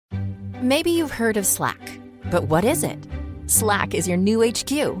Maybe you've heard of Slack, but what is it? Slack is your new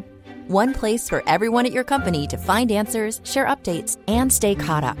HQ. One place for everyone at your company to find answers, share updates, and stay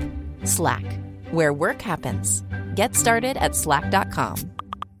caught up. Slack, where work happens. Get started at slack.com.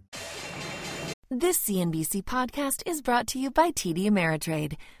 This CNBC podcast is brought to you by TD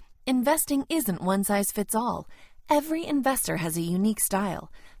Ameritrade. Investing isn't one size fits all. Every investor has a unique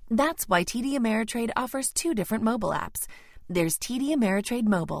style. That's why TD Ameritrade offers two different mobile apps. There's TD Ameritrade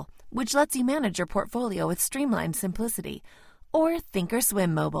Mobile, which lets you manage your portfolio with streamlined simplicity, or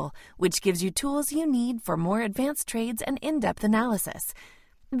Thinkorswim Mobile, which gives you tools you need for more advanced trades and in-depth analysis.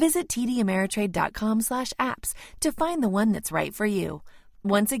 Visit tdameritrade.com/apps to find the one that's right for you.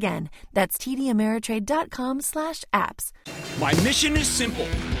 Once again, that's tdameritrade.com/apps. My mission is simple,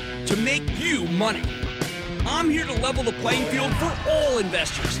 to make you money. I'm here to level the playing field for all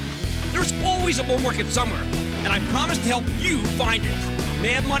investors. There's always a bull market somewhere, and I promise to help you find it.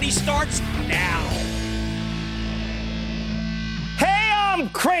 Mad Money starts now. Hey, I'm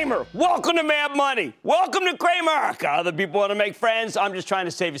Cramer. Welcome to Mad Money. Welcome to Cramer. Other people want to make friends. I'm just trying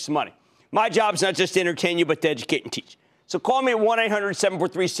to save you some money. My job is not just to entertain you, but to educate and teach. So call me at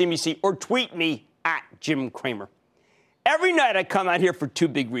 1-800-743-CNBC or tweet me at Jim Cramer. Every night I come out here for two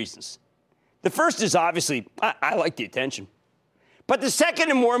big reasons. The first is obviously I like the attention. But the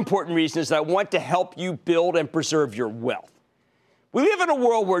second and more important reason is that I want to help you build and preserve your wealth. We live in a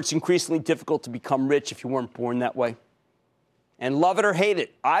world where it's increasingly difficult to become rich if you weren't born that way. And love it or hate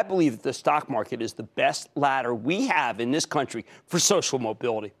it, I believe that the stock market is the best ladder we have in this country for social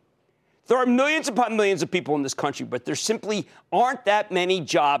mobility. There are millions upon millions of people in this country, but there simply aren't that many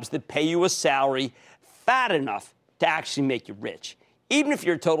jobs that pay you a salary fat enough to actually make you rich. Even if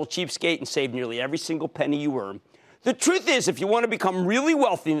you're a total cheapskate and save nearly every single penny you earn. The truth is, if you want to become really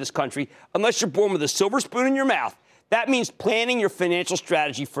wealthy in this country, unless you're born with a silver spoon in your mouth, that means planning your financial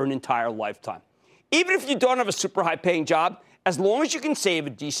strategy for an entire lifetime. Even if you don't have a super high-paying job, as long as you can save a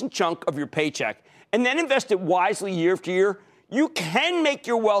decent chunk of your paycheck and then invest it wisely year after year, you can make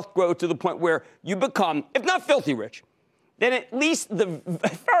your wealth grow to the point where you become, if not filthy rich, then at the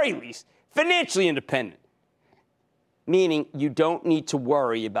very least, financially independent. Meaning you don't need to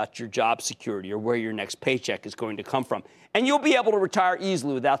worry about your job security or where your next paycheck is going to come from. And you'll be able to retire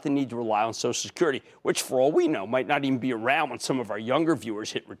easily without the need to rely on Social Security, which, for all we know, might not even be around when some of our younger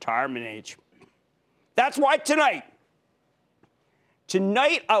viewers hit retirement age. That's why tonight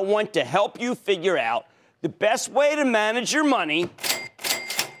I want to help you figure out the best way to manage your money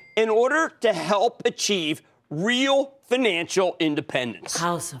in order to help achieve real financial independence.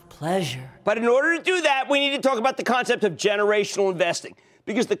 House of pleasure. But in order to do that, we need to talk about the concept of generational investing,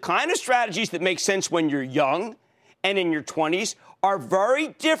 because the kind of strategies that make sense when you're young and in your 20s are very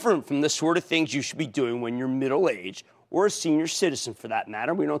different from the sort of things you should be doing when you're middle-aged or a senior citizen, for that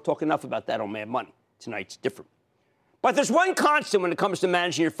matter. We don't talk enough about that on Mad Money. Tonight's different. But there's one constant when it comes to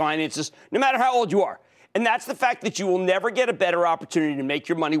managing your finances, no matter how old you are, and that's the fact that you will never get a better opportunity to make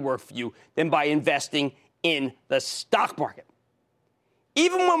your money work for you than by investing in the stock market.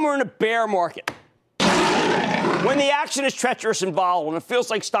 Even when we're in a bear market, when the action is treacherous and volatile and it feels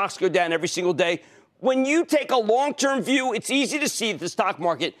like stocks go down every single day, when you take a long-term view, it's easy to see that the stock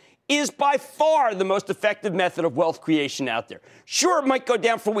market is by far the most effective method of wealth creation out there. Sure, it might go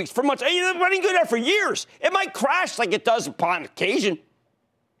down for weeks, for months. It might even go down for years. It might crash like it does upon occasion.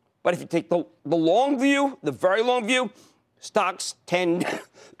 But if you take the long view, the very long view, stocks tend to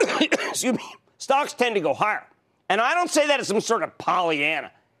go higher. And I don't say that as some sort of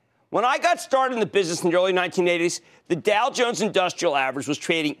Pollyanna. When I got started in the business in the early 1980s, the Dow Jones Industrial Average was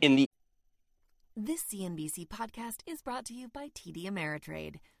trading in the... This CNBC podcast is brought to you by TD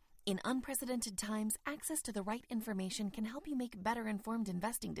Ameritrade. In unprecedented times, access to the right information can help you make better-informed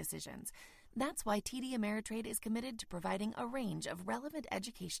investing decisions. That's why TD Ameritrade is committed to providing a range of relevant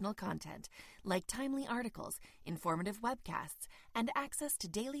educational content, like timely articles, informative webcasts, and access to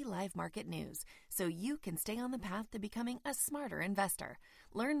daily live market news, so you can stay on the path to becoming a smarter investor.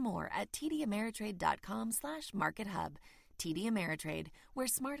 Learn more at tdameritrade.com/markethub. TD Ameritrade, where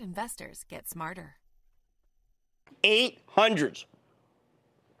smart investors get smarter. 800s.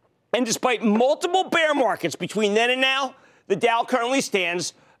 And despite multiple bear markets between then and now, the Dow currently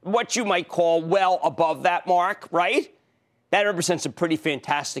stands what you might call well above that mark, right? That represents a pretty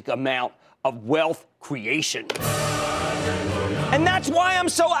fantastic amount of wealth creation. And that's why I'm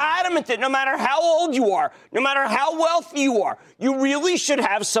so adamant that no matter how old you are, no matter how wealthy you are, you really should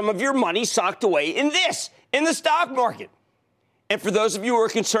have some of your money socked away in the stock market. And for those of you who are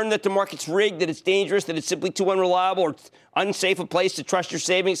concerned that the market's rigged, that it's dangerous, that it's simply too unreliable or unsafe a place to trust your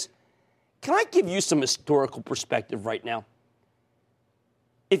savings, can I give you some historical perspective right now?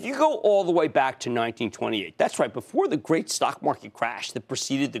 If you go all the way back to 1928, that's right, before the great stock market crash that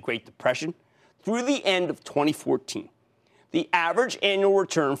preceded the Great Depression, through the end of 2014, the average annual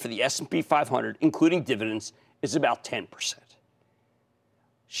return for the S&P 500, including dividends, is about 10%.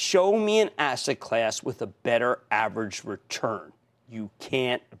 Show me an asset class with a better average return. You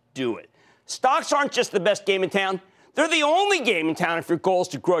can't do it. Stocks aren't just the best game in town. They're the only game in town if your goal is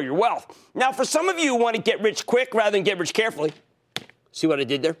to grow your wealth. Now, for some of you who want to get rich quick rather than get rich carefully, see what I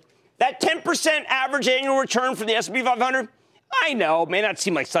did there? That 10% average annual return for the S&P 500, I know, may not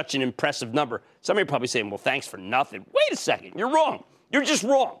seem like such an impressive number. Some of you are probably saying, well, thanks for nothing. Wait a second. You're wrong. You're just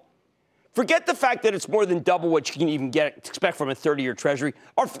wrong. Forget the fact that it's more than double what you can even expect from a 30-year treasury.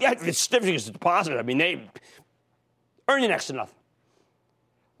 Or it's certificates of deposit. I mean, they earn you next to nothing.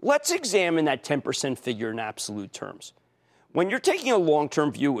 Let's examine that 10% figure in absolute terms. When you're taking a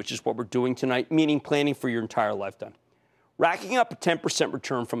long-term view, which is what we're doing tonight, meaning planning for your entire lifetime, racking up a 10%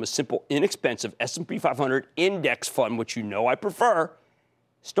 return from a simple, inexpensive S&P 500 index fund, which you know I prefer,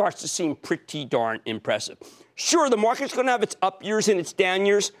 starts to seem pretty darn impressive. Sure, the market's going to have its up years and its down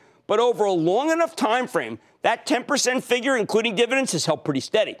years, but over a long enough time frame, that 10% figure, including dividends, has held pretty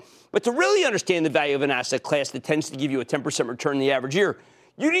steady. But to really understand the value of an asset class that tends to give you a 10% return in the average year,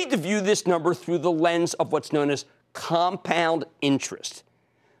 you need to view this number through the lens of what's known as compound interest.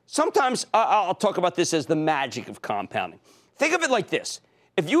 Sometimes I'll talk about this as the magic of compounding. Think of it like this.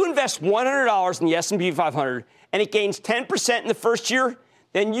 If you invest $100 in the S&P 500 and it gains 10% in the first year,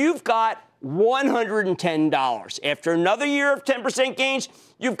 then you've got $110. After another year of 10% gains,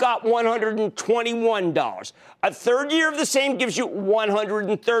 you've got $121. A third year of the same gives you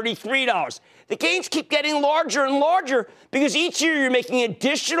 $133. The gains keep getting larger and larger because each year you're making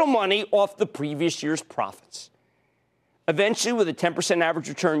additional money off the previous year's profits. Eventually, with a 10% average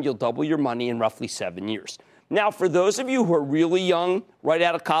return, you'll double your money in roughly 7 years. Now, for those of you who are really young, right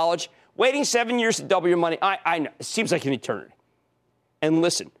out of college, waiting 7 years to double your money, I know, it seems like an eternity. And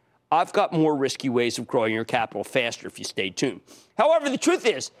listen, I've got more risky ways of growing your capital faster if you stay tuned. However, the truth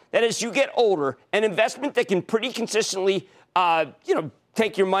is that as you get older, an investment that can pretty consistently,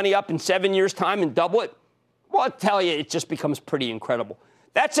 take your money up in 7 years' time and double it, well, I'll tell you, it just becomes pretty incredible.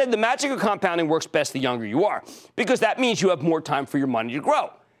 That said, the magic of compounding works best the younger you are, because that means you have more time for your money to grow.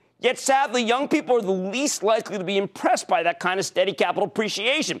 Yet, sadly, young people are the least likely to be impressed by that kind of steady capital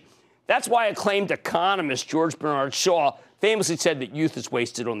appreciation. That's why acclaimed economist George Bernard Shaw famously said that youth is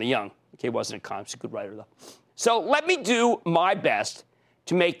wasted on the young. Okay, he wasn't an economist, a good writer, though. So let me do my best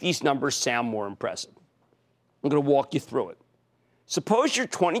to make these numbers sound more impressive. I'm going to walk you through it. Suppose you're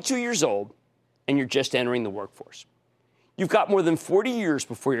 22 years old and you're just entering the workforce. You've got more than 40 years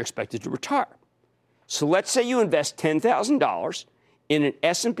before you're expected to retire. So let's say you invest $10,000 in an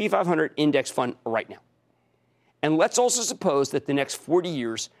S&P 500 index fund right now. And let's also suppose that the next 40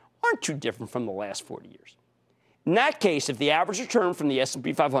 years aren't too different from the last 40 years. In that case, if the average return from the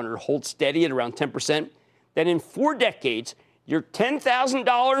S&P 500 holds steady at around 10%, then in 4 decades, your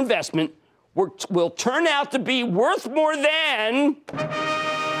 $10,000 investment will turn out to be worth more than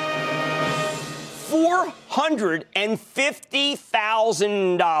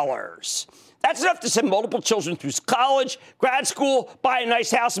 $450,000. That's enough to send multiple children through college, grad school, buy a nice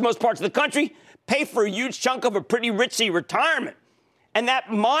house in most parts of the country, pay for a huge chunk of a pretty ritzy retirement. And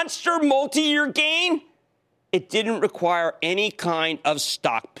that monster multi-year gain, it didn't require any kind of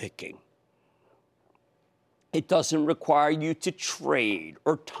stock picking. It doesn't require you to trade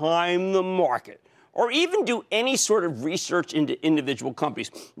or time the market or even do any sort of research into individual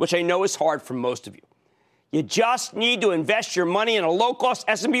companies, which I know is hard for most of you. You just need to invest your money in a low-cost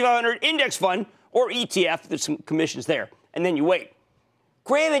S&P 500 index fund or ETF. There's some commissions there, and then you wait.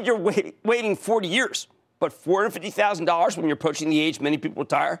 Granted, you're waiting 40 years, but $450,000 when you're approaching the age many people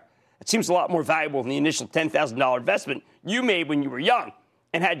retire, it seems a lot more valuable than the initial $10,000 investment you made when you were young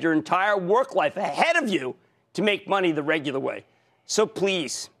and had your entire work life ahead of you to make money the regular way. So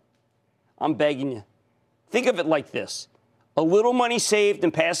please, I'm begging you, think of it like this. A little money saved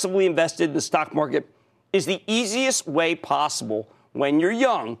and passively invested in the stock market is the easiest way possible when you're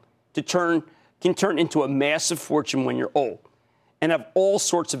young to turn into a massive fortune when you're old and have all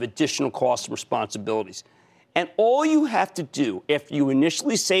sorts of additional costs and responsibilities. And all you have to do after you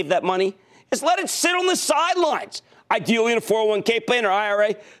initially save that money is let it sit on the sidelines, ideally in a 401k plan or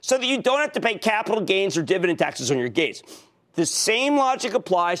IRA, so that you don't have to pay capital gains or dividend taxes on your gains. The same logic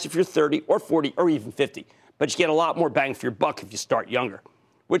applies if you're 30 or 40 or even 50, but you get a lot more bang for your buck if you start younger.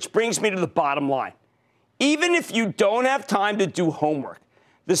 Which brings me to the bottom line. Even if you don't have time to do homework,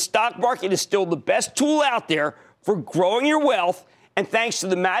 the stock market is still the best tool out there for growing your wealth, and thanks to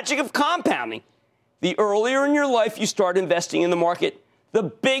the magic of compounding, the earlier in your life you start investing in the market, the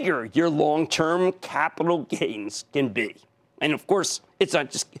bigger your long-term capital gains can be. And, of course, it's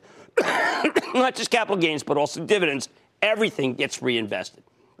not just not just capital gains, but also dividends. Everything gets reinvested.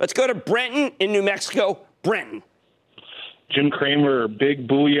 Let's go to Brenton in New Mexico. Brenton. Jim Cramer, big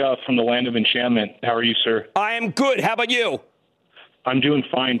booyah from the land of enchantment. How are you, sir? I am good. How about you? I'm doing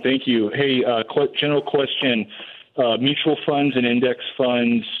fine, thank you. Hey, general question. Mutual funds and index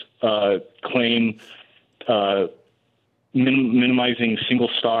funds claim minimizing single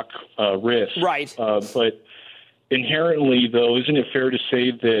stock risk. Right. But inherently, though, isn't it fair to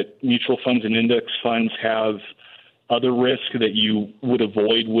say that mutual funds and index funds have other risk that you would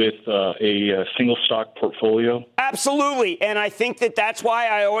avoid with a single stock portfolio? Absolutely. And I think that that's why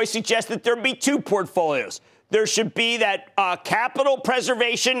I always suggest that there be two portfolios. There should be that capital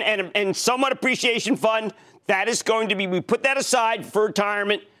preservation and somewhat appreciation fund. That is going to be, we put that aside for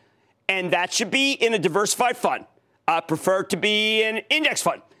retirement, and that should be in a diversified fund. Prefer to be an index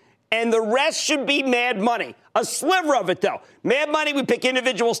fund. And the rest should be mad money. A sliver of it, though. Mad money, we pick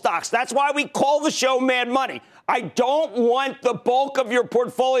individual stocks. That's why we call the show Mad Money. I don't want the bulk of your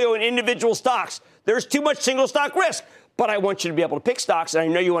portfolio in individual stocks. There's too much single stock risk. But I want you to be able to pick stocks, and I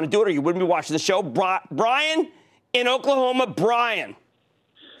know you want to do it or you wouldn't be watching the show. Brian in Oklahoma. Brian.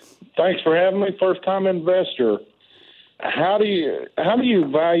 Thanks for having me. First-time investor. How do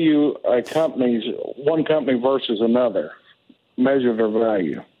you value a one company versus another? Measure their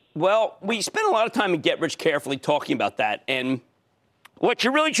value. Well, we spent a lot of time in Get Rich Carefully talking about that. And what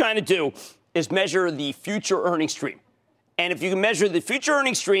you're really trying to do is measure the future earnings stream. And if you can measure the future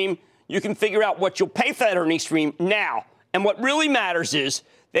earnings stream, you can figure out what you'll pay for that earnings stream now. And what really matters is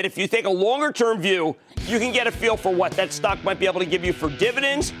that if you take a longer-term view, you can get a feel for what that stock might be able to give you for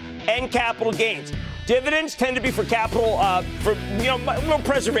dividends and capital gains. Dividends tend to be for capital,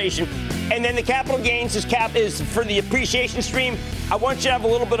 preservation. And then the capital gains is for the appreciation stream. I want you to have a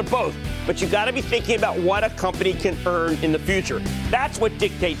little bit of both. But you've got to be thinking about what a company can earn in the future. That's what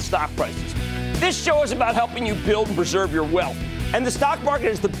dictates stock prices. This show is about helping you build and preserve your wealth. And the stock market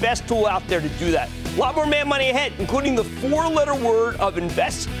is the best tool out there to do that. A lot more mad money ahead, including the four-letter word of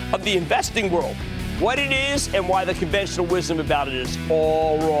the investing world. What it is and why the conventional wisdom about it is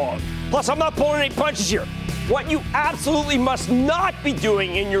all wrong. Plus, I'm not pulling any punches here. What you absolutely must not be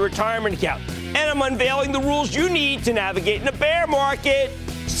doing in your retirement account. And I'm unveiling the rules you need to navigate in a bear market.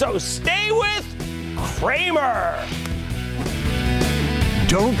 So stay with Cramer.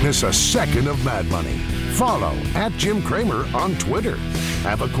 Don't miss a second of Mad Money. Follow @Jim Cramer on Twitter.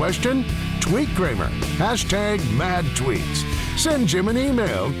 Have a question? Tweet Cramer. #MadTweets. Send Jim an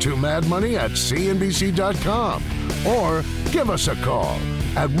email to madmoney@cnbc.com or give us a call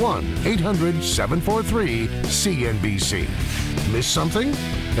at 1-800-743-CNBC. Miss something?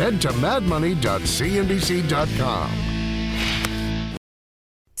 Head to madmoney.cnbc.com.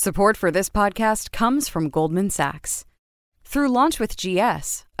 Support for this podcast comes from Goldman Sachs. Through Launch with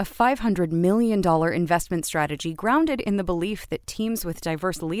GS, a $500 million investment strategy grounded in the belief that teams with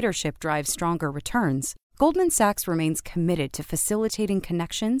diverse leadership drive stronger returns, Goldman Sachs remains committed to facilitating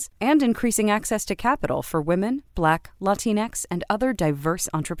connections and increasing access to capital for women, Black, Latinx, and other diverse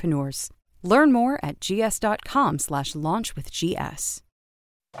entrepreneurs. Learn more at gs.com/launchwithgs.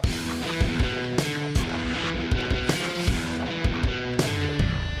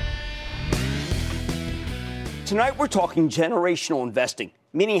 Tonight, we're talking generational investing,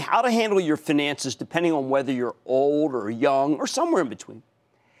 meaning how to handle your finances depending on whether you're old or young or somewhere in between.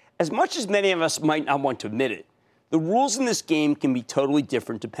 As much as many of us might not want to admit it, the rules in this game can be totally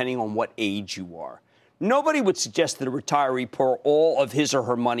different depending on what age you are. Nobody would suggest that a retiree pour all of his or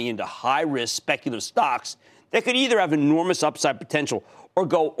her money into high-risk speculative stocks that could either have enormous upside potential or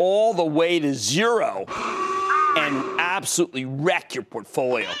go all the way to zero and absolutely wreck your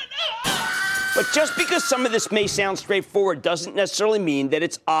portfolio. But just because some of this may sound straightforward doesn't necessarily mean that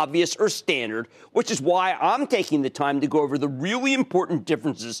it's obvious or standard, which is why I'm taking the time to go over the really important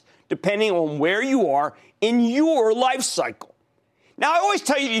differences depending on where you are in your life cycle. Now, I always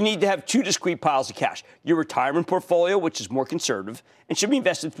tell you need to have two discrete piles of cash. Your retirement portfolio, which is more conservative and should be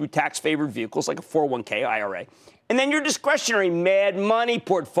invested through tax-favored vehicles like a 401k, IRA, and then your discretionary mad money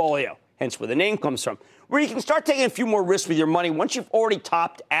portfolio, hence where the name comes from, where you can start taking a few more risks with your money once you've already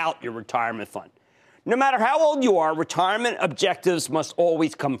topped out your retirement fund. No matter how old you are, retirement objectives must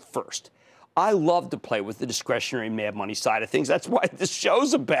always come first. I love to play with the discretionary mad money side of things. That's what this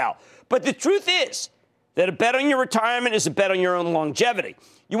show's about. But the truth is that a bet on your retirement is a bet on your own longevity.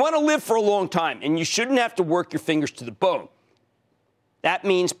 You want to live for a long time, and you shouldn't have to work your fingers to the bone. That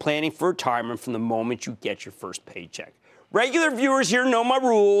means planning for retirement from the moment you get your first paycheck. Regular viewers here know my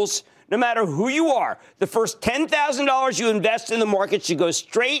rules. no matter who you are, the first $10,000 you invest in the market should go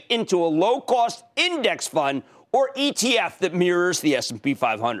straight into a low-cost index fund or ETF that mirrors the S&P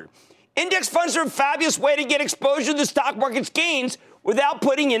 500. Index funds are a fabulous way to get exposure to the stock market's gains without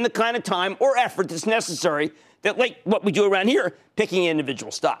putting in the kind of time or effort that's necessary that, like what we do around here, picking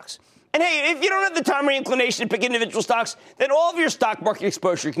individual stocks. And hey, if you don't have the time or inclination to pick individual stocks, then all of your stock market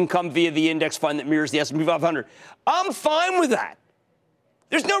exposure can come via the index fund that mirrors the S&P 500. I'm fine with that.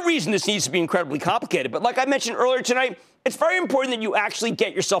 There's no reason this needs to be incredibly complicated. But like I mentioned earlier tonight, it's very important that you actually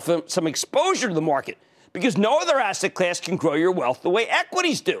get yourself some exposure to the market because no other asset class can grow your wealth the way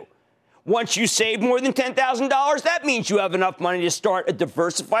equities do. Once you save more than $10,000, that means you have enough money to start a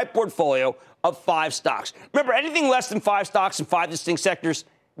diversified portfolio of 5 stocks. Remember, anything less than 5 stocks in 5 distinct sectors,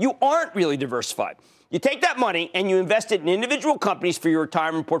 you aren't really diversified. You take that money and you invest it in individual companies for your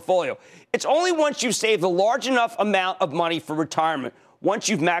retirement portfolio. It's only once you've saved a large enough amount of money for retirement, once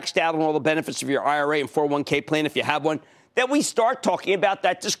you've maxed out on all the benefits of your IRA and 401k plan, if you have one, that we start talking about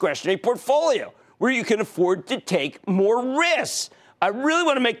that discretionary portfolio where you can afford to take more risks. I really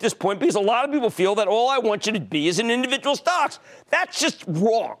want to make this point because a lot of people feel that all I want you to be is in individual stocks. That's just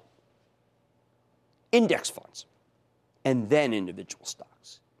wrong. Index funds and then individual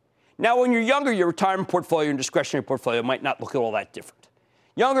stocks. Now, when you're younger, your retirement portfolio and discretionary portfolio might not look all that different.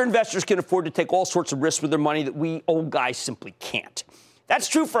 Younger investors can afford to take all sorts of risks with their money that we old guys simply can't. That's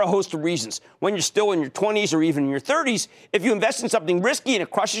true for a host of reasons. When you're still in your 20s or even in your 30s, if you invest in something risky and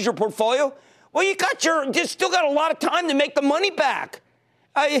it crushes your portfolio, well, you still got a lot of time to make the money back.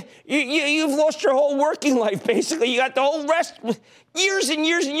 You've lost your whole working life, basically. You got the whole rest, years and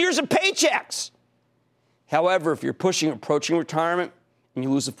years and years of paychecks. However, if you're approaching retirement and you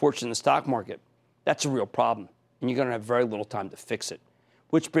lose a fortune in the stock market, that's a real problem, and you're going to have very little time to fix it.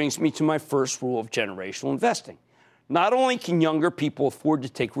 Which brings me to my first rule of generational investing. Not only can younger people afford to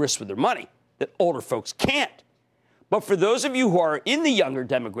take risks with their money that older folks can't, but for those of you who are in the younger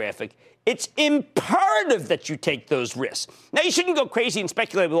demographic, it's imperative that you take those risks. Now, you shouldn't go crazy and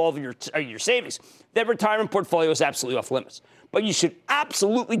speculate with all of your savings. That retirement portfolio is absolutely off limits. But you should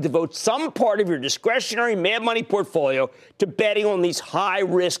absolutely devote some part of your discretionary mad money portfolio to betting on these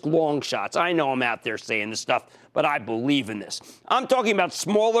high-risk long shots. I know I'm out there saying this stuff, but I believe in this. I'm talking about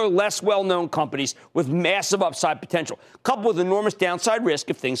smaller, less well-known companies with massive upside potential, coupled with enormous downside risk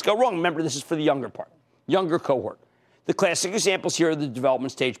if things go wrong. Remember, this is for the younger cohort. The classic examples here are the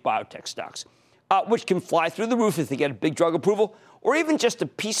development stage biotech stocks, which can fly through the roof if they get a big drug approval or even just a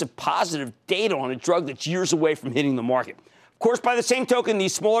piece of positive data on a drug that's years away from hitting the market. Of course, by the same token,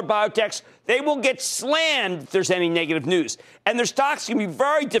 these smaller biotechs, they will get slammed if there's any negative news. And their stocks can be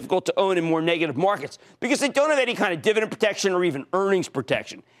very difficult to own in more negative markets because they don't have any kind of dividend protection or even earnings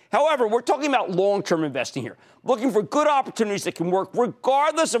protection. However, we're talking about long-term investing here, looking for good opportunities that can work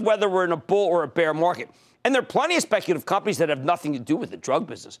regardless of whether we're in a bull or a bear market. And there are plenty of speculative companies that have nothing to do with the drug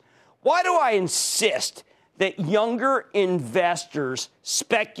business. Why do I insist that younger investors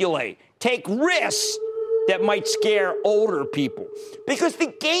speculate, take risks that might scare older people? Because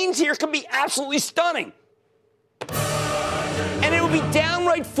the gains here can be absolutely stunning. And it would be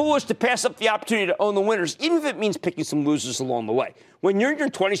downright foolish to pass up the opportunity to own the winners, even if it means picking some losers along the way. When you're in your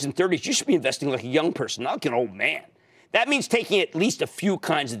 20s and 30s, you should be investing like a young person, not like an old man. That means taking at least a few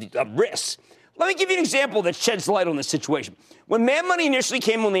kinds of risks. Let me give you an example that sheds light on this situation. When Mad Money initially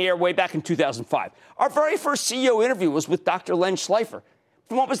came on the air way back in 2005, our very first CEO interview was with Dr. Len Schleifer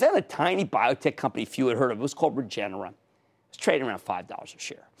from what was then a tiny biotech company few had heard of. It was called Regeneron. It was trading around $5 a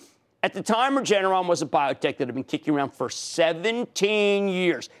share. At the time, Regeneron was a biotech that had been kicking around for 17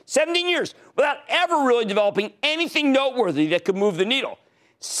 years. 17 years without ever really developing anything noteworthy that could move the needle.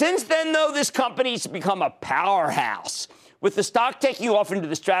 Since then, though, this company's become a powerhouse, with the stock taking off into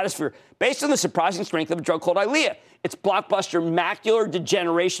the stratosphere based on the surprising strength of a drug called Eylea, its blockbuster macular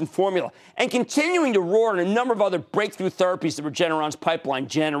degeneration formula, and continuing to roar in a number of other breakthrough therapies that Regeneron's pipeline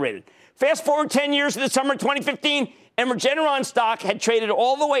generated. Fast forward 10 years to the summer of 2015, and Regeneron stock had traded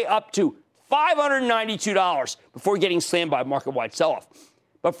all the way up to $592 before getting slammed by a market-wide sell-off.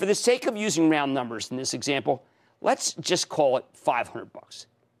 But for the sake of using round numbers in this example, let's just call it $500.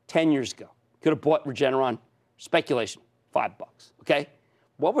 10 years ago, could have bought Regeneron, speculation, $5, okay?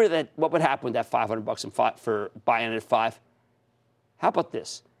 What would happen with that $500 for buying it at $5? How about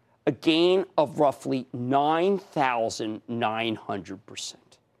this? A gain of roughly 9,900%.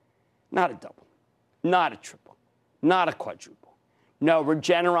 Not a double, not a triple, not a quadruple. No,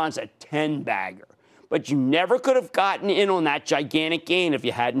 Regeneron's a 10-bagger. but you never could have gotten in on that gigantic gain if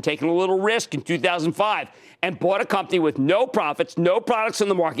you hadn't taken a little risk in 2005 and bought a company with no profits, no products on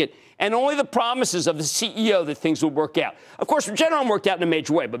the market, and only the promises of the CEO that things would work out. Of course, Regeneron worked out in a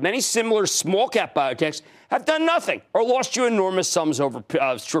major way, but many similar small-cap biotechs have done nothing or lost you enormous sums over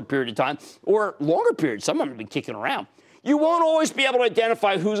a short period of time or longer periods. Some of them have been kicking around. You won't always be able to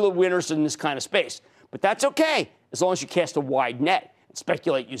identify who's the winners in this kind of space, but that's okay as long as you cast a wide net and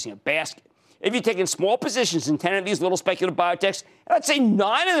speculate using a basket. If you've taken small positions in 10 of these little speculative biotechs, I'd say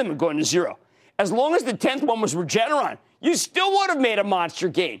 9 of them are going to zero. As long as the 10th one was Regeneron, you still would have made a monster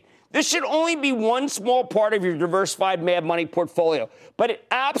gain. This should only be one small part of your diversified Mad Money portfolio, but it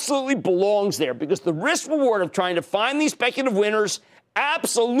absolutely belongs there because the risk reward of trying to find these speculative winners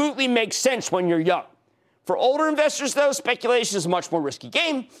absolutely makes sense when you're young. For older investors, though, speculation is a much more risky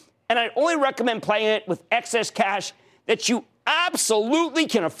game, and I only recommend playing it with excess cash that you absolutely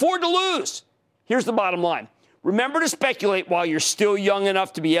can afford to lose. Here's the bottom line. Remember to speculate while you're still young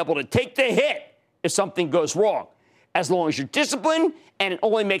enough to be able to take the hit if something goes wrong. As long as you're disciplined and it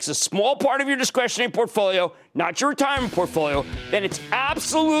only makes a small part of your discretionary portfolio, not your retirement portfolio, then it's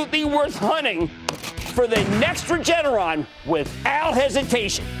absolutely worth hunting for the next Regeneron without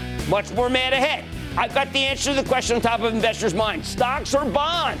hesitation. Much more mad ahead. I've got the answer to the question on top of investors' minds. Stocks or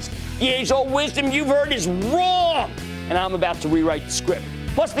bonds? The age-old wisdom you've heard is wrong. And I'm about to rewrite the script.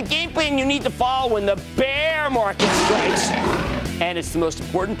 Plus the game plan you need to follow when the bear market strikes. And it's the most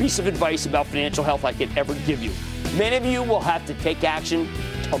important piece of advice about financial health I could ever give you. Many of you will have to take action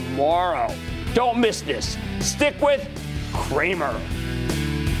tomorrow. Don't miss this. Stick with Cramer.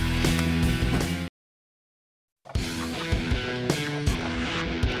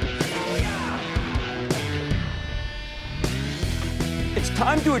 It's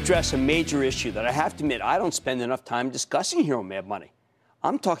time to address a major issue that I have to admit I don't spend enough time discussing here on Mad Money.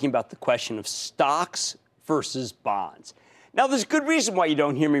 I'm talking about the question of stocks versus bonds. Now, there's a good reason why you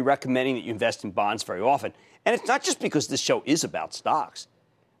don't hear me recommending that you invest in bonds very often. And it's not just because this show is about stocks.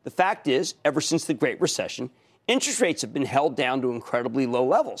 The fact is, ever since the Great Recession, interest rates have been held down to incredibly low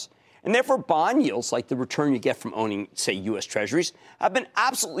levels. And therefore, bond yields, like the return you get from owning, say, U.S. Treasuries, have been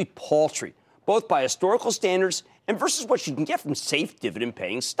absolutely paltry, both by historical standards and versus what you can get from safe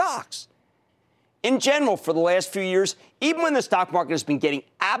dividend-paying stocks. In general, for the last few years, even when the stock market has been getting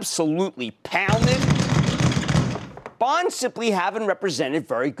absolutely pounded, bonds simply haven't represented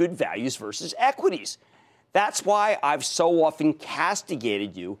very good values versus equities. That's why I've so often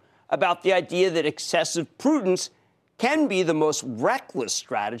castigated you about the idea that excessive prudence can be the most reckless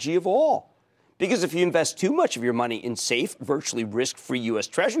strategy of all. Because if you invest too much of your money in safe, virtually risk-free U.S.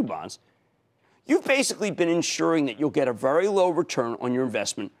 Treasury bonds, you've basically been ensuring that you'll get a very low return on your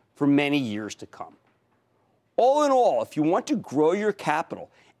investment for many years to come. All in all, if you want to grow your capital,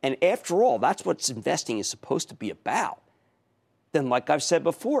 and after all, that's what investing is supposed to be about, then like I've said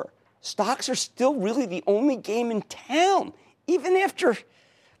before, stocks are still really the only game in town, even after,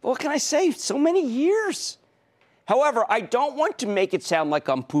 what can I say, so many years. However, I don't want to make it sound like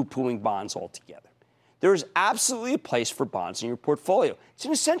I'm poo-pooing bonds altogether. There is absolutely a place for bonds in your portfolio. It's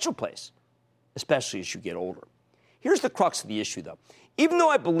an essential place, especially as you get older. Here's the crux of the issue, though. Even though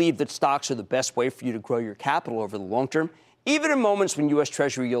I believe that stocks are the best way for you to grow your capital over the long term, even in moments when U.S.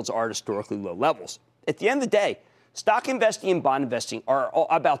 Treasury yields are at historically low levels, at the end of the day, stock investing and bond investing are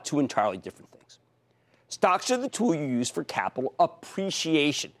about two entirely different things. Stocks are the tool you use for capital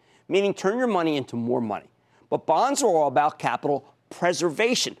appreciation, meaning turn your money into more money. But bonds are all about capital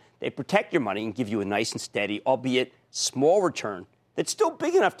preservation. They protect your money and give you a nice and steady, albeit small return that's still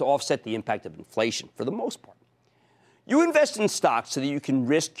big enough to offset the impact of inflation for the most part. You invest in stocks so that you can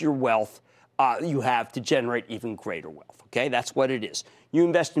risk your wealth you have to generate even greater wealth, okay? That's what it is. You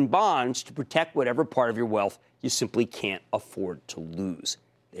invest in bonds to protect whatever part of your wealth you simply can't afford to lose.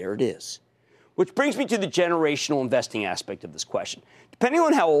 There it is. Which brings me to the generational investing aspect of this question. Depending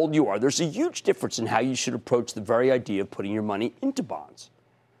on how old you are, there's a huge difference in how you should approach the very idea of putting your money into bonds.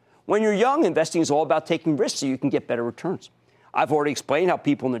 When you're young, investing is all about taking risks so you can get better returns. I've already explained how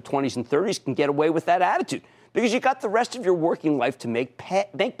people in their 20s and 30s can get away with that attitude because you got the rest of your working life to make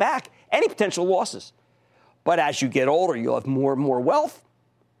back any potential losses. But as you get older, you'll have more and more wealth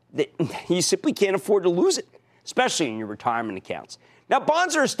that you simply can't afford to lose it, especially in your retirement accounts. Now,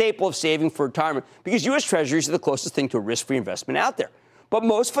 bonds are a staple of saving for retirement because U.S. Treasuries are the closest thing to a risk-free investment out there. But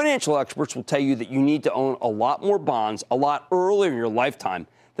most financial experts will tell you that you need to own a lot more bonds a lot earlier in your lifetime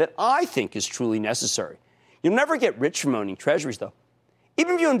than I think is truly necessary. You'll never get rich from owning Treasuries, though.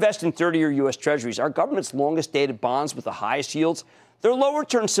 Even if you invest in 30-year U.S. Treasuries, our government's longest-dated bonds with the highest yields, their low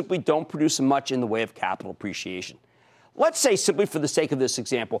returns simply don't produce much in the way of capital appreciation. Let's say, simply for the sake of this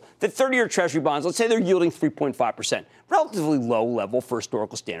example, that 30-year Treasury bonds, let's say they're yielding 3.5%, relatively low level for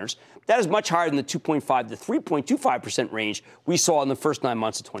historical standards. That is much higher than the 2.5 to 3.25% range we saw in the first 9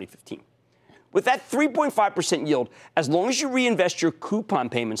 months of 2015. With that 3.5% yield, as long as you reinvest your coupon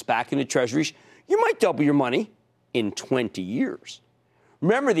payments back into Treasuries, you might double your money in 20 years.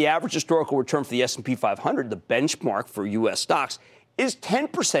 Remember, the average historical return for the S&P 500, the benchmark for U.S. stocks, is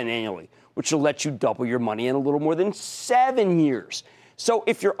 10% annually, which will let you double your money in a little more than 7 years. So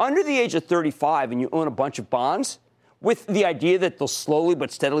if you're under the age of 35 and you own a bunch of bonds with the idea that they'll slowly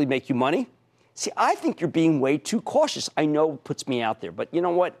but steadily make you money, see, I think you're being way too cautious. I know it puts me out there, but you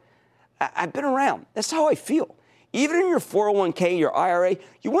know what? I've been around. That's how I feel. Even in your 401k, your IRA,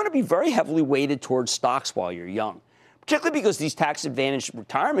 you want to be very heavily weighted towards stocks while you're young, particularly because these tax-advantaged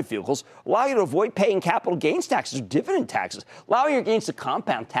retirement vehicles allow you to avoid paying capital gains taxes or dividend taxes, allowing your gains to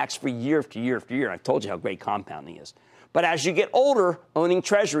compound tax-free year after year after year. I've told you how great compounding is. But as you get older, owning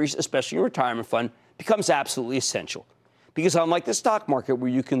Treasuries, especially your retirement fund, becomes absolutely essential. Because unlike the stock market, where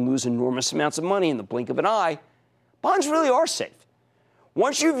you can lose enormous amounts of money in the blink of an eye, bonds really are safe.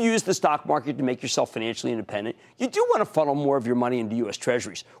 Once you've used the stock market to make yourself financially independent, you do want to funnel more of your money into U.S.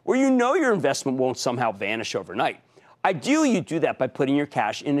 Treasuries, where you know your investment won't somehow vanish overnight. Ideally, you do that by putting your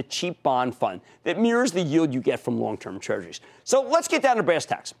cash in a cheap bond fund that mirrors the yield you get from long-term Treasuries. So let's get down to brass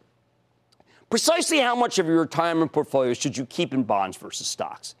tacks. Precisely how much of your retirement portfolio should you keep in bonds versus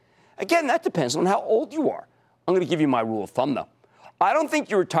stocks? Again, that depends on how old you are. I'm going to give you my rule of thumb, though. I don't think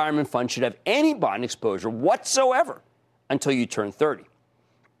your retirement fund should have any bond exposure whatsoever until you turn 30.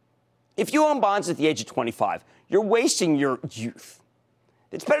 If you own bonds at the age of 25, you're wasting your youth.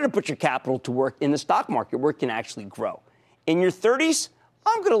 It's better to put your capital to work in the stock market where it can actually grow. In your 30s,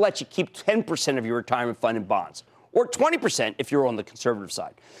 I'm going to let you keep 10% of your retirement fund in bonds, or 20% if you're on the conservative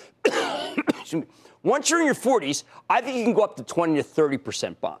side. Once you're in your 40s, I think you can go up to 20 to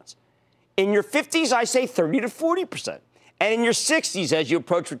 30% bonds. In your 50s, I say 30 to 40%. And in your 60s, as you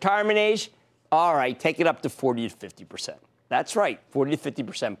approach retirement age, all right, take it up to 40 to 50%. That's right, 40 to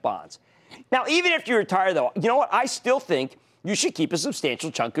 50% bonds. Now, even if you retire, though, you know what? I still think you should keep a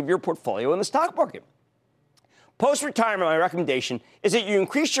substantial chunk of your portfolio in the stock market. Post-retirement, my recommendation is that you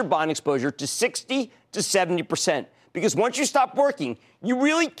increase your bond exposure to 60 to 70%, because once you stop working, you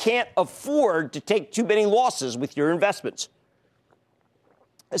really can't afford to take too many losses with your investments,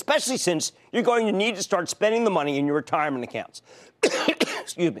 especially since you're going to need to start spending the money in your retirement accounts.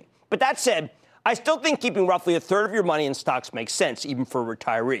 Excuse me. But that said, I still think keeping roughly a third of your money in stocks makes sense, even for a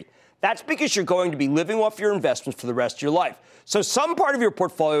retiree. That's because you're going to be living off your investments for the rest of your life. So some part of your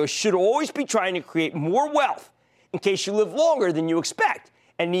portfolio should always be trying to create more wealth in case you live longer than you expect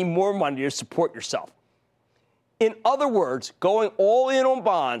and need more money to support yourself. In other words, going all in on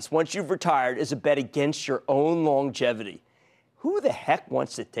bonds once you've retired is a bet against your own longevity. Who the heck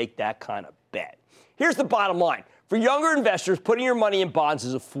wants to take that kind of bet? Here's the bottom line. For younger investors, putting your money in bonds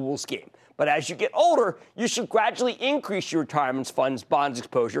is a fool's game. But as you get older, you should gradually increase your retirement fund's bonds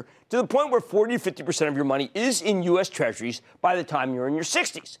exposure to the point where 40 to 50% of your money is in U.S. Treasuries by the time you're in your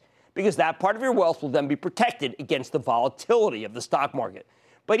 60s, because that part of your wealth will then be protected against the volatility of the stock market.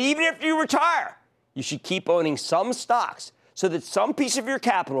 But even if you retire, you should keep owning some stocks so that some piece of your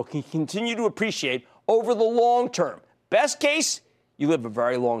capital can continue to appreciate over the long term. Best case, you live a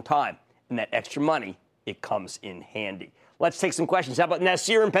very long time, and that extra money, it comes in handy. Let's take some questions. How about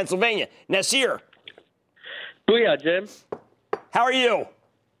Nasir in Pennsylvania? Nasir. Booyah, Jim. How are you?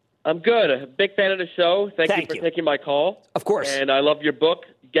 I'm good. A big fan of the show. Thank you for taking my call. Of course. And I love your book,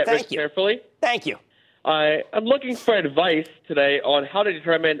 Get Rich Carefully. Thank you. I'm looking for advice today on how to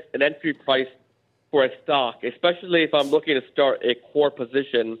determine an entry price for a stock, especially if I'm looking to start a core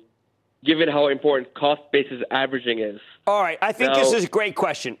position, given how important cost basis averaging is. All right. I think this is a great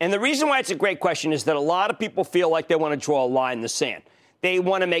question. And the reason why it's a great question is that a lot of people feel like they want to draw a line in the sand. They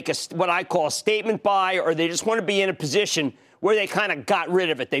want to make what I call a statement buy, or they just want to be in a position where they kind of got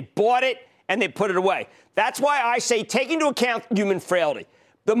rid of it. They bought it and they put it away. That's why I say take into account human frailty.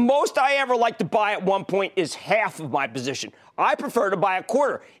 The most I ever like to buy at one point is half of my position. I prefer to buy a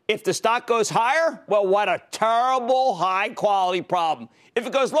quarter. If the stock goes higher, well, what a terrible high-quality problem. If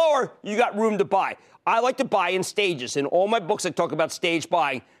it goes lower, you got room to buy. I like to buy in stages. In all my books, I talk about stage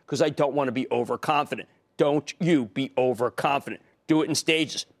buying because I don't want to be overconfident. Don't you be overconfident. Do it in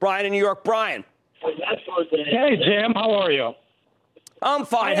stages. Brian in New York. Brian. Hey, Jim. How are you? I'm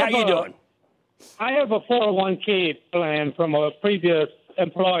fine. How you doing? I have a 401k plan from a previous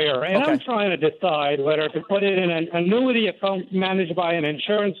employer, and I'm trying to decide whether to put it in an annuity account managed by an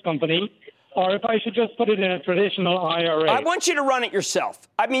insurance company or if I should just put it in a traditional IRA. I want you to run it yourself.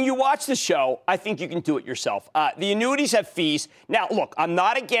 I mean, you watch the show. I think you can do it yourself. The annuities have fees. Now, look, I'm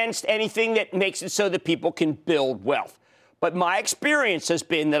not against anything that makes it so that people can build wealth. But my experience has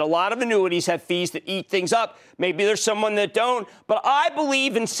been that a lot of annuities have fees that eat things up. Maybe there's someone that don't. But I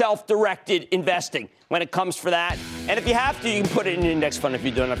believe in self-directed investing when it comes for that. And if you have to, you can put it in an index fund if you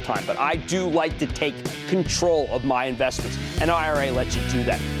don't have time. But I do like to take control of my investments. An IRA lets you do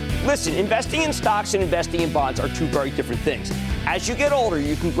that. Listen, investing in stocks and investing in bonds are two very different things. As you get older,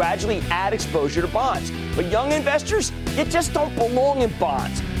 you can gradually add exposure to bonds. But young investors, you just don't belong in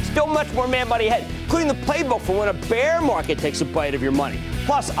bonds. Still much more mad money ahead, including the playbook for when a bear market takes a bite of your money.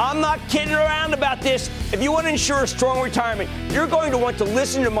 Plus, I'm not kidding around about this. If you want to ensure a strong retirement, you're going to want to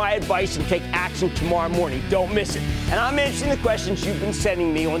listen to my advice and take action tomorrow morning. Don't miss it. And I'm answering the questions you've been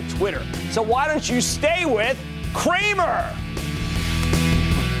sending me on Twitter. So why don't you stay with Cramer?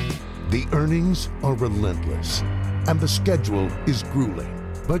 The earnings are relentless, and the schedule is grueling.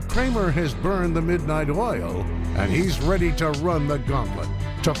 But Cramer has burned the midnight oil, and he's ready to run the gauntlet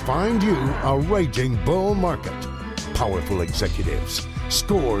to find you a raging bull market. Powerful executives,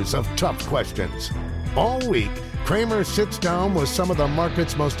 scores of tough questions. All week, Cramer sits down with some of the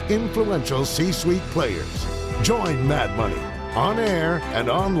market's most influential C-suite players. Join Mad Money on air and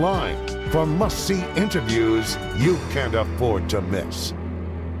online for must-see interviews you can't afford to miss.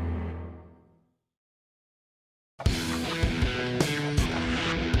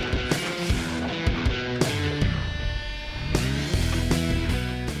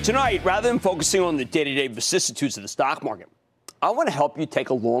 Tonight, rather than focusing on the day-to-day vicissitudes of the stock market, I want to help you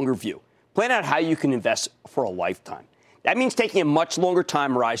take a longer view. Plan out how you can invest for a lifetime. That means taking a much longer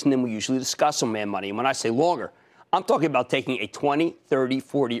time horizon than we usually discuss on Mad Money. And when I say longer, I'm talking about taking a 20, 30,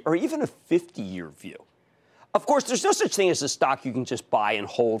 40, or even a 50-year view. Of course, there's no such thing as a stock you can just buy and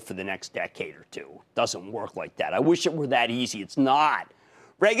hold for the next decade or two. It doesn't work like that. I wish it were that easy. It's not.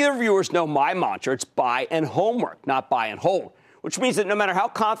 Regular viewers know my mantra. It's buy and homework, not buy and hold. Which means that no matter how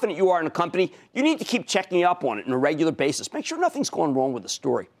confident you are in a company, you need to keep checking up on it on a regular basis. Make sure nothing's going wrong with the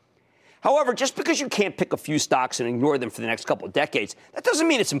story. However, just because you can't pick a few stocks and ignore them for the next couple of decades, that doesn't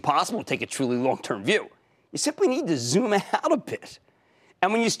mean it's impossible to take a truly long-term view. You simply need to zoom out a bit.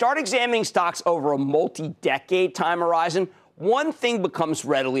 And when you start examining stocks over a multi-decade time horizon, one thing becomes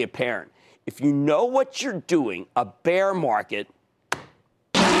readily apparent. If you know what you're doing, a bear market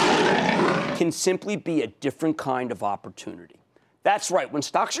can simply be a different kind of opportunity. That's right. When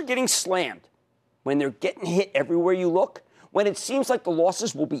stocks are getting slammed, when they're getting hit everywhere you look, when it seems like the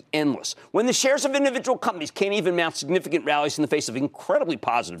losses will be endless, when the shares of individual companies can't even mount significant rallies in the face of incredibly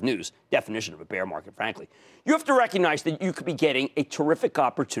positive news, definition of a bear market, frankly, you have to recognize that you could be getting a terrific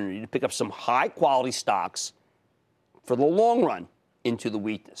opportunity to pick up some high-quality stocks for the long run into the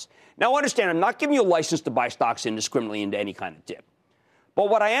weakness. Now, understand, I'm not giving you a license to buy stocks indiscriminately into any kind of dip. But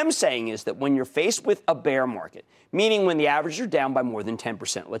what I am saying is that when you're faced with a bear market, meaning when the averages are down by more than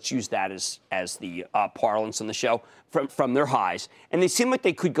 10%, let's use that as the parlance on the show, from their highs, and they seem like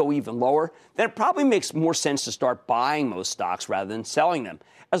they could go even lower, then it probably makes more sense to start buying those stocks rather than selling them,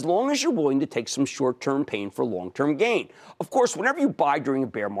 as long as you're willing to take some short-term pain for long-term gain. Of course, whenever you buy during a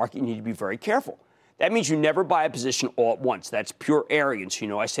bear market, you need to be very careful. That means you never buy a position all at once. That's pure arrogance. You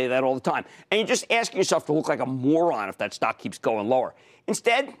know, I say that all the time. And you're just asking yourself to look like a moron if that stock keeps going lower.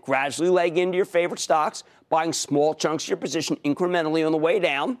 Instead, gradually leg into your favorite stocks, buying small chunks of your position incrementally on the way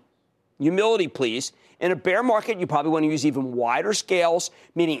down. Humility, please. In a bear market, you probably want to use even wider scales,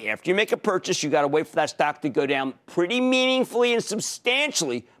 meaning after you make a purchase, you got to wait for that stock to go down pretty meaningfully and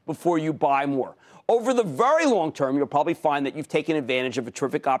substantially before you buy more. Over the very long term, you'll probably find that you've taken advantage of a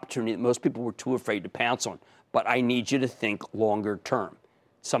terrific opportunity that most people were too afraid to pounce on. But I need you to think longer term.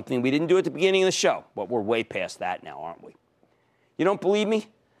 Something we didn't do at the beginning of the show, but we're way past that now, aren't we? You don't believe me?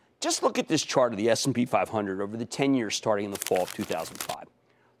 Just look at this chart of the S&P 500 over the 10 years starting in the fall of 2005.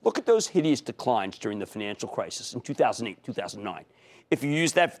 Look at those hideous declines during the financial crisis in 2008, 2009. If you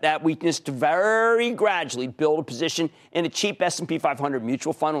use that weakness to very gradually build a position in a cheap S&P 500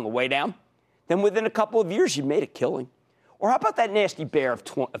 mutual fund on the way down, then within a couple of years, you made a killing. Or how about that nasty bear of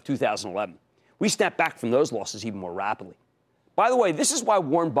 2011? We snapped back from those losses even more rapidly. By the way, this is why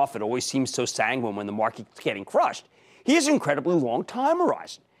Warren Buffett always seems so sanguine when the market's getting crushed. He has an incredibly long time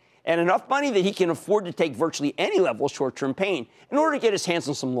horizon and enough money that he can afford to take virtually any level of short-term pain in order to get his hands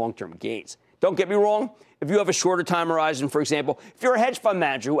on some long-term gains. Don't get me wrong. If you have a shorter time horizon, for example, if you're a hedge fund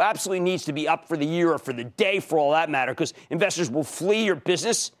manager who absolutely needs to be up for the year or for the day for all that matter because investors will flee your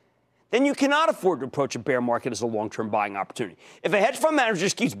business, then you cannot afford to approach a bear market as a long-term buying opportunity. If a hedge fund manager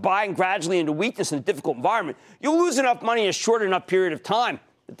just keeps buying gradually into weakness in a difficult environment, you'll lose enough money in a short enough period of time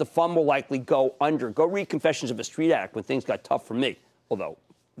that the fund will likely go under. Go read Confessions of a Street Addict when things got tough for me, although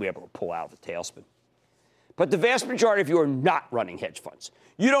we were able to pull out of the tailspin. But the vast majority of you are not running hedge funds.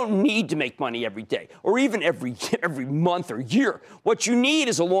 You don't need to make money every day or even every month or year. What you need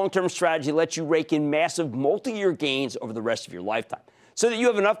is a long-term strategy that lets you rake in massive multi-year gains over the rest of your lifetime so that you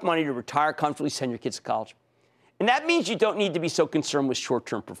have enough money to retire comfortably, send your kids to college. And that means you don't need to be so concerned with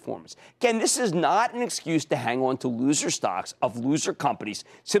short-term performance. Again, this is not an excuse to hang on to loser stocks of loser companies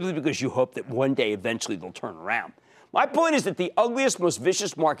simply because you hope that one day eventually they'll turn around. My point is that the ugliest, most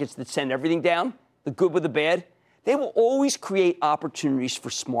vicious markets that send everything down, the good with the bad, they will always create opportunities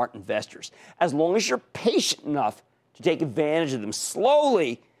for smart investors, as long as you're patient enough to take advantage of them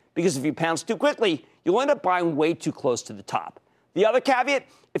slowly, because if you pounce too quickly, you'll end up buying way too close to the top. The other caveat,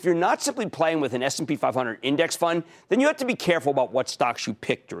 if you're not simply playing with an S&P 500 index fund, then you have to be careful about what stocks you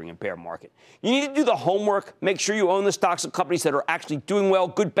pick during a bear market. You need to do the homework, make sure you own the stocks of companies that are actually doing well,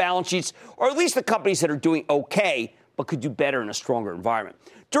 good balance sheets, or at least the companies that are doing okay, but could do better in a stronger environment.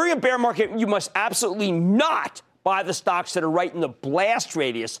 During a bear market, you must absolutely not buy the stocks that are right in the blast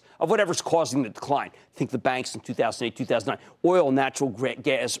radius of whatever's causing the decline. Think the banks in 2008, 2009, oil and natural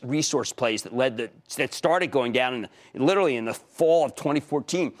gas resource plays that started going down literally in the fall of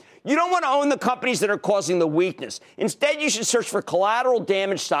 2014. You don't want to own the companies that are causing the weakness. Instead, you should search for collateral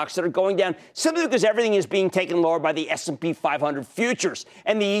damage stocks that are going down simply because everything is being taken lower by the S&P 500 futures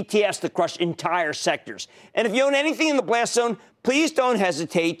and the ETFs that crush entire sectors. And if you own anything in the blast zone, please don't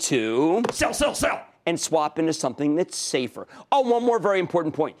hesitate to sell. And swap into something that's safer. Oh, one more very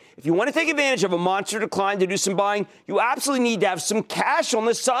important point. If you want to take advantage of a monster decline to do some buying, you absolutely need to have some cash on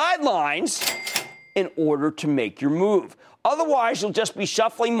the sidelines in order to make your move. Otherwise, you'll just be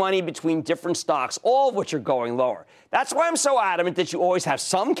shuffling money between different stocks, all of which are going lower. That's why I'm so adamant that you always have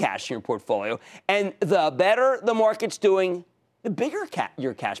some cash in your portfolio. And the better the market's doing, the bigger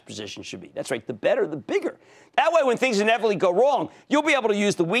your cash position should be. That's right, the better, the bigger. That way, when things inevitably go wrong, you'll be able to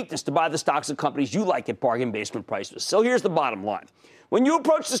use the weakness to buy the stocks of companies you like at bargain basement prices. So here's the bottom line. When you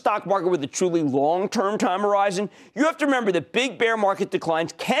approach the stock market with a truly long-term time horizon, you have to remember that big bear market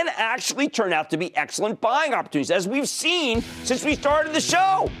declines can actually turn out to be excellent buying opportunities, as we've seen since we started the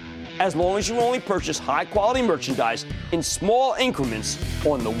show, as long as you only purchase high-quality merchandise in small increments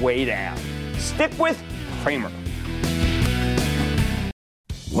on the way down. Stick with Cramer.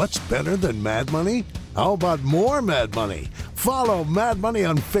 What's better than Mad Money? How about more Mad Money? Follow Mad Money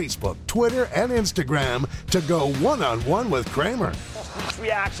on Facebook, Twitter, and Instagram to go one-on-one with Cramer.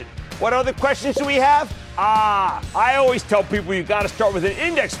 Reaction. What other questions do we have? I always tell people you got to start with an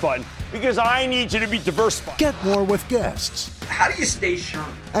index fund because I need you to be diversified. Get more with guests. How do you stay sharp?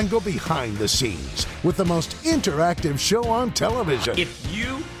 And go behind the scenes with the most interactive show on television. If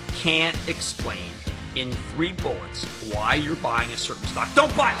you can't explain in 3 bullets why you're buying a certain stock,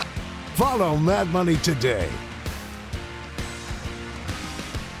 don't buy it. Follow Mad Money today.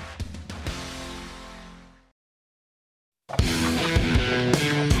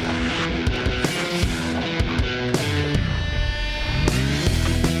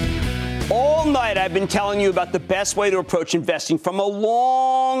 All night I've been telling you about the best way to approach investing from a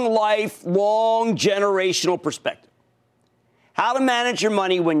long life, long generational perspective. How to manage your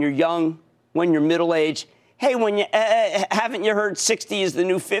money when you're young, when you're middle-aged. Hey, when you haven't you heard 60 is the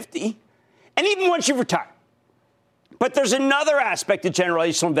new 50? And even once you've retired. But there's another aspect of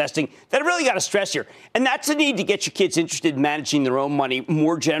generational investing that I really got to stress here, and that's the need to get your kids interested in managing their own money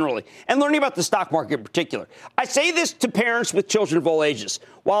more generally and learning about the stock market in particular. I say this to parents with children of all ages.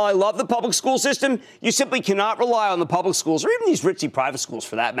 While I love the public school system, you simply cannot rely on the public schools, or even these ritzy private schools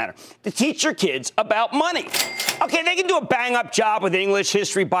for that matter, to teach your kids about money. Okay, they can do a bang-up job with English,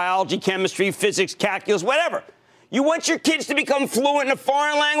 history, biology, chemistry, physics, calculus, whatever. You want your kids to become fluent in a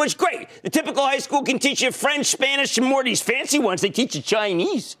foreign language? Great. The typical high school can teach you French, Spanish, and more of these fancy ones. They teach you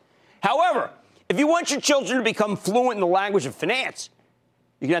Chinese. However, if you want your children to become fluent in the language of finance,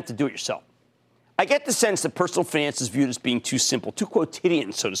 you're going to have to do it yourself. I get the sense that personal finance is viewed as being too simple, too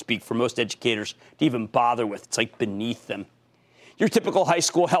quotidian, so to speak, for most educators to even bother with. It's like beneath them. Your typical high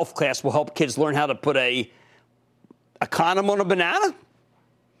school health class will help kids learn how to put a condom on a banana.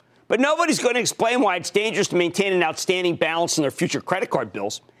 But nobody's going to explain why it's dangerous to maintain an outstanding balance in their future credit card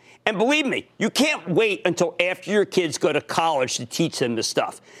bills. And believe me, you can't wait until after your kids go to college to teach them this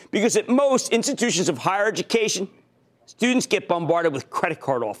stuff. Because at most institutions of higher education, students get bombarded with credit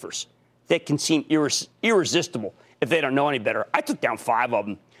card offers that can seem irresistible if they don't know any better. I took down 5 of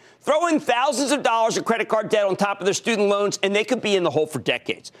them. Throw in thousands of dollars of credit card debt on top of their student loans, and they could be in the hole for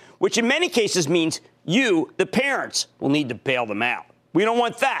decades, which in many cases means you, the parents, will need to bail them out. We don't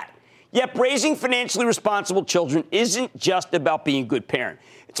want that. Yet raising financially responsible children isn't just about being a good parent.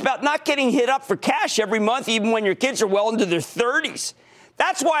 It's about not getting hit up for cash every month, even when your kids are well into their 30s.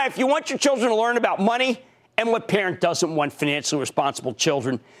 That's why if you want your children to learn about money, and what parent doesn't want financially responsible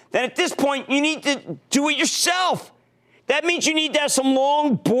children, then at this point, you need to do it yourself. That means you need to have some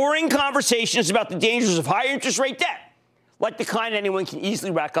long, boring conversations about the dangers of high interest rate debt, like the kind anyone can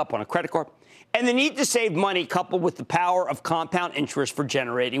easily rack up on a credit card, and the need to save money coupled with the power of compound interest for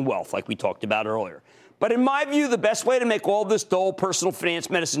generating wealth, like we talked about earlier. But in my view, the best way to make all this dull personal finance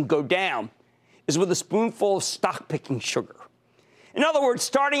medicine go down is with a spoonful of stock-picking sugar. In other words,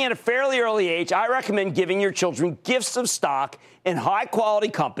 starting at a fairly early age, I recommend giving your children gifts of stock in high-quality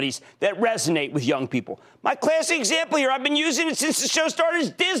companies that resonate with young people. My classic example here, I've been using it since the show started,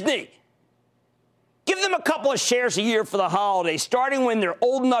 is Disney. Give them a couple of shares a year for the holidays, starting when they're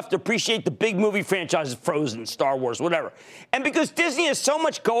old enough to appreciate the big movie franchises, Frozen, Star Wars, whatever. And because Disney has so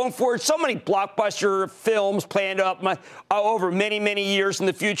much going for it, so many blockbuster films planned up over many, many years in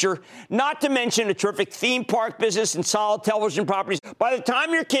the future, not to mention a terrific theme park business and solid television properties, by the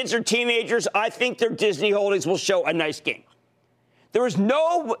time your kids are teenagers, I think their Disney holdings will show a nice gain. There is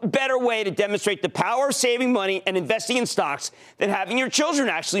no better way to demonstrate the power of saving money and investing in stocks than having your children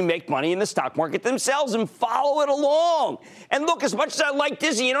actually make money in the stock market themselves and follow it along. And look, as much as I like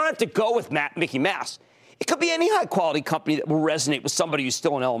Disney, you don't have to go with Mickey Mouse. It could be any high-quality company that will resonate with somebody who's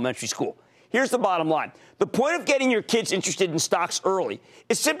still in elementary school. Here's the bottom line. The point of getting your kids interested in stocks early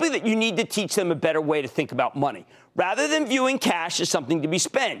is simply that you need to teach them a better way to think about money. Rather than viewing cash as something to be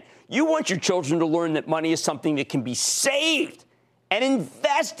spent, you want your children to learn that money is something that can be saved and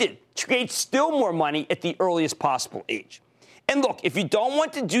invested to create still more money at the earliest possible age. And look, if you don't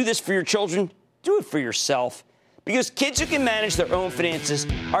want to do this for your children, do it for yourself. Because kids who can manage their own finances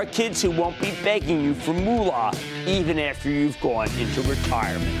are kids who won't be begging you for moolah even after you've gone into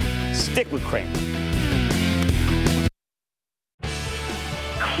retirement. Stick with Cramer.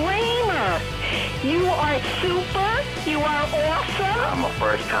 Cramer, you are super. You are awesome. I'm a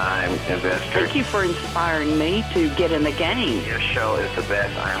first-time investor. Thank you for inspiring me to get in the game. Your show is the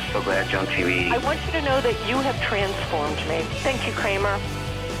best. I am so glad you're on TV. I want you to know that you have transformed me. Thank you, Cramer.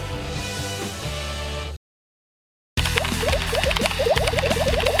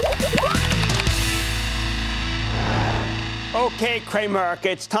 Okay, Cramerica,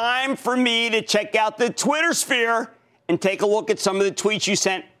 it's time for me to check out the Twitter sphere and take a look at some of the tweets you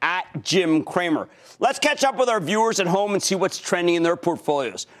sent at Jim Cramer. Let's catch up with our viewers at home and see what's trending in their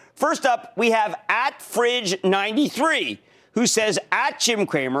portfolios. First up, we have at Fridge93, who says, at Jim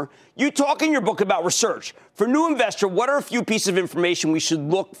Cramer, you talk in your book about research. For new investor, what are a few pieces of information we should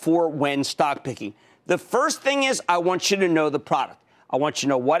look for when stock picking? The first thing is I want you to know the product. I want you to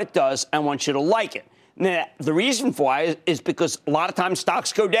know what it does. I want you to like it. Now, the reason why is because a lot of times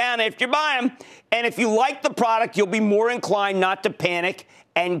stocks go down after you buy them. And if you like the product, you'll be more inclined not to panic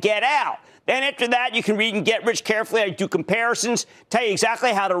and get out. Then after that, you can read and Get Rich Carefully. I do comparisons, tell you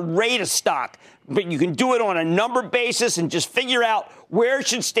exactly how to rate a stock. But you can do it on a number basis and just figure out where it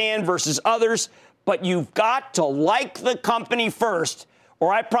should stand versus others. But you've got to like the company first,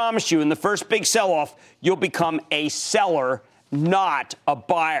 or I promise you, in the first big sell-off, you'll become a seller, not a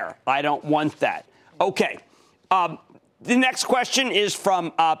buyer. I don't want that. Okay. The next question is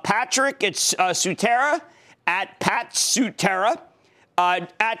from Patrick. It's Sutera, at Pat Sutera.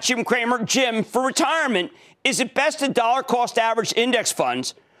 At Jim Cramer. Jim, for retirement, is it best to dollar cost average index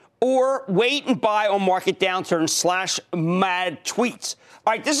funds or wait and buy on market downturns / mad tweets?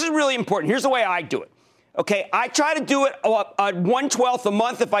 All right, this is really important. Here's the way I do it. Okay, I try to do it 1/12 a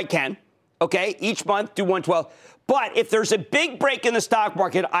month if I can. Okay, each month do 1/12. But if there's a big break in the stock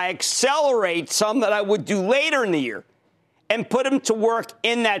market, I accelerate some that I would do later in the year and put them to work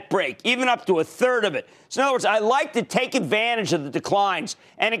in that break, even up to a third of it. So in other words, I like to take advantage of the declines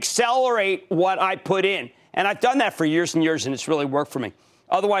and accelerate what I put in. And I've done that for years and years, and it's really worked for me.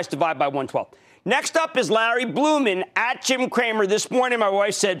 Otherwise, divide by 1/12. Next up is Larry Blumen at Jim Cramer. This morning, my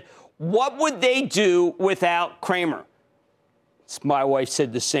wife said, what would they do without Cramer? My wife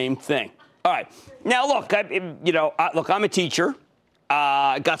said the same thing. All right. Now, look, I'm a teacher.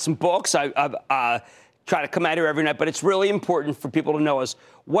 I got some books. I try to come out here every night, but it's really important for people to know is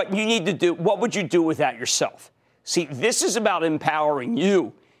what you need to do. What would you do without yourself? See, this is about empowering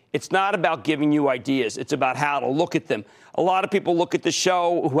you. It's not about giving you ideas. It's about how to look at them. A lot of people look at the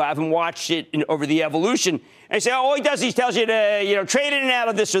show who haven't watched it over the evolution and they say, oh, all he does is he tells you to, trade in and out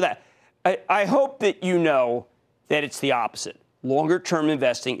of this or that. I hope that you know that it's the opposite. Longer-term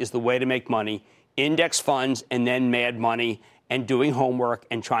investing is the way to make money. Index funds and then mad money and doing homework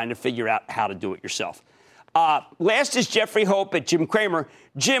and trying to figure out how to do it yourself. Last is Jeffrey Hope at Jim Cramer.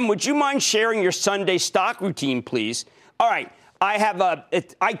 Jim, would you mind sharing your Sunday stock routine, please? All right.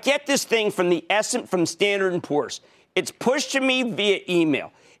 I get this thing from from Standard & Poor's. It's pushed to me via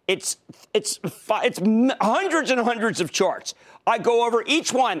email. It's hundreds and hundreds of charts. I go over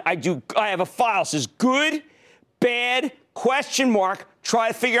each one. I have a file that says good, bad, question mark, try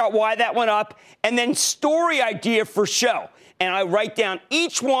to figure out why that went up, and then story idea for show. And I write down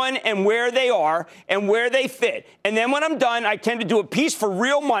each one and where they are and where they fit. And then when I'm done, I tend to do a piece for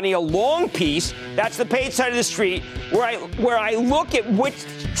real money, a long piece. That's the paid side of the street, where I look at which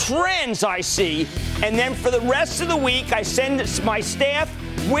trends I see. And then for the rest of the week, I send my staff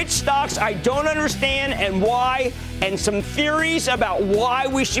which stocks I don't understand and why, and some theories about why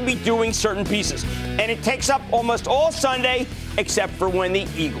we should be doing certain pieces. And it takes up almost all Sunday, except for when the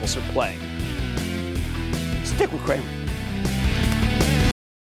Eagles are playing. Stick with Cramer.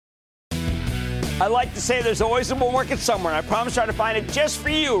 I like to say there's always a bull market somewhere, and I promise to try to find it just for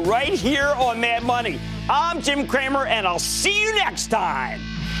you right here on Mad Money. I'm Jim Cramer, and I'll see you next time.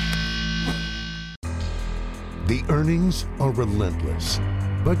 The earnings are relentless,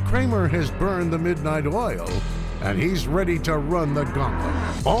 but Cramer has burned the midnight oil, and he's ready to run the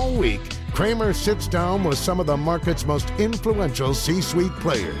gauntlet. All week, Cramer sits down with some of the market's most influential C-suite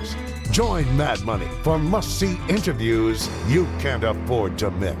players. Join Mad Money for must-see interviews you can't afford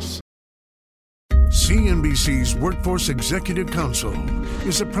to miss. CNBC's Workforce Executive Council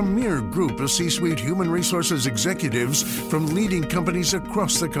is a premier group of C-suite human resources executives from leading companies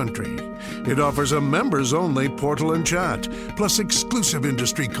across the country. It offers a members-only portal and chat, plus exclusive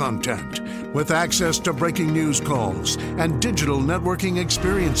industry content, with access to breaking news calls and digital networking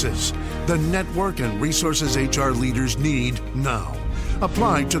experiences. The network and resources HR leaders need now.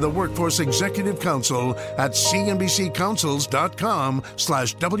 Apply to the Workforce Executive Council at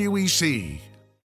cnbccouncils.com/WEC.